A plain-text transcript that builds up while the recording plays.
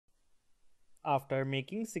After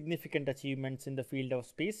making significant achievements in the field of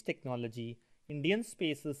space technology, Indian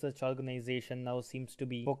Space Research Organization now seems to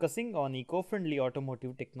be focusing on eco-friendly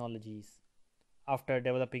automotive technologies. After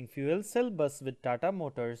developing fuel cell bus with Tata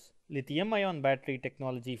Motors, lithium-ion battery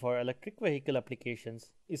technology for electric vehicle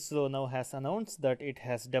applications, ISRO now has announced that it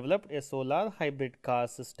has developed a solar hybrid car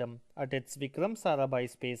system at its Vikram Sarabhai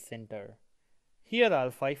Space Center. Here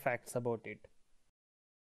are 5 facts about it.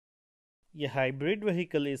 A hybrid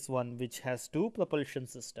vehicle is one which has two propulsion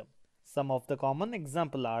systems. Some of the common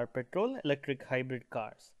examples are petrol-electric hybrid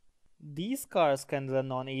cars. These cars can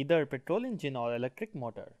run on either petrol engine or electric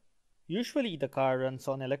motor. Usually the car runs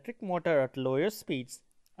on electric motor at lower speeds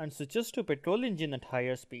and switches to petrol engine at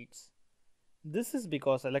higher speeds. This is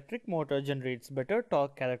because electric motor generates better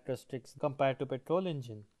torque characteristics compared to petrol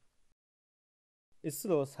engine.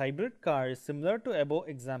 ISRO's hybrid car is similar to above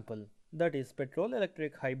example, that is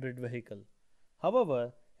petrol-electric hybrid vehicle.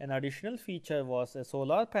 However, an additional feature was a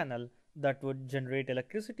solar panel that would generate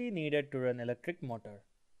electricity needed to run electric motor.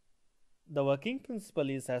 The working principle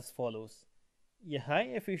is as follows. A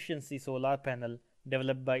high-efficiency solar panel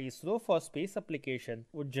developed by ISRO for space application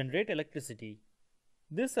would generate electricity.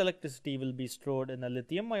 This electricity will be stored in a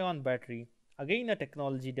lithium-ion battery, again a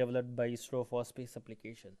technology developed by ISRO for space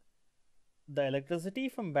application. The electricity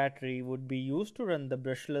from battery would be used to run the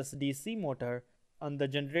brushless DC motor, and the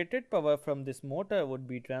generated power from this motor would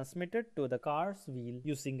be transmitted to the car's wheel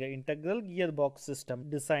using an integral gearbox system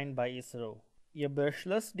designed by ISRO. A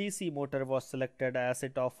brushless DC motor was selected as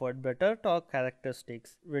it offered better torque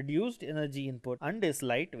characteristics, reduced energy input, and is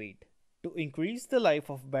lightweight. To increase the life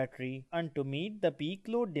of battery and to meet the peak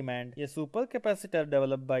load demand, a supercapacitor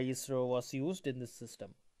developed by ISRO was used in this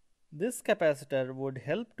system. This capacitor would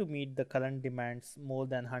help to meet the current demands more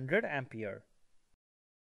than 100 ampere.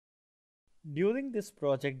 During this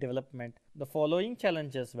project development, the following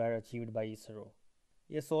challenges were achieved by ISRO.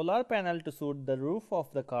 A solar panel to suit the roof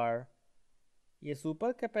of the car, a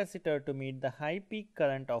supercapacitor to meet the high peak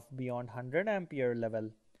current of beyond 100 ampere level,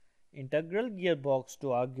 integral gearbox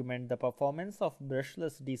to augment the performance of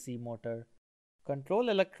brushless DC motor, control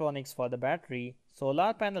electronics for the battery,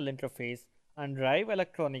 solar panel interface, and drive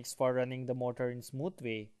electronics for running the motor in smooth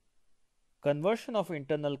way. Conversion of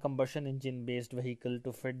internal combustion engine based vehicle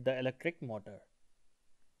to fit the electric motor.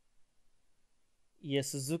 A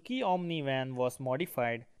Suzuki Omni van was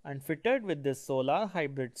modified and fitted with this solar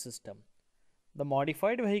hybrid system. The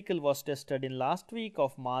modified vehicle was tested in last week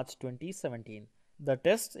of March 2017. The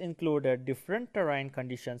tests included different terrain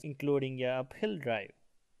conditions including a uphill drive.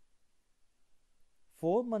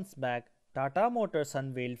 4 months back, Tata Motors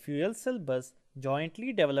unveiled fuel cell bus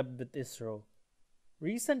jointly developed with ISRO.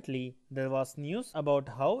 Recently, there was news about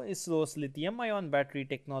how ISRO's lithium-ion battery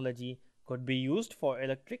technology could be used for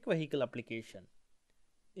electric vehicle application.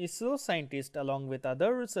 ISRO scientists along with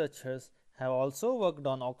other researchers have also worked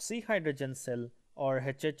on oxy-hydrogen cell or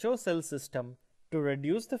HHO cell system to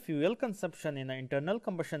reduce the fuel consumption in an internal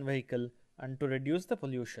combustion vehicle and to reduce the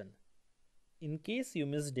pollution. In case you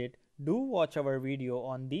missed it, do watch our video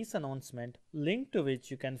on these announcements, link to which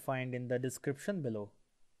you can find in the description below.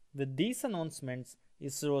 With these announcements,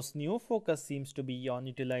 ISRO's new focus seems to be on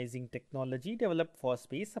utilizing technology developed for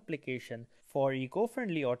space application for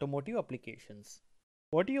eco-friendly automotive applications.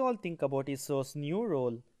 What do you all think about ISRO's new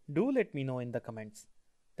role? Do let me know in the comments.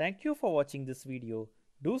 Thank you for watching this video.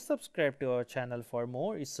 Do subscribe to our channel for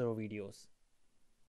more ISRO videos.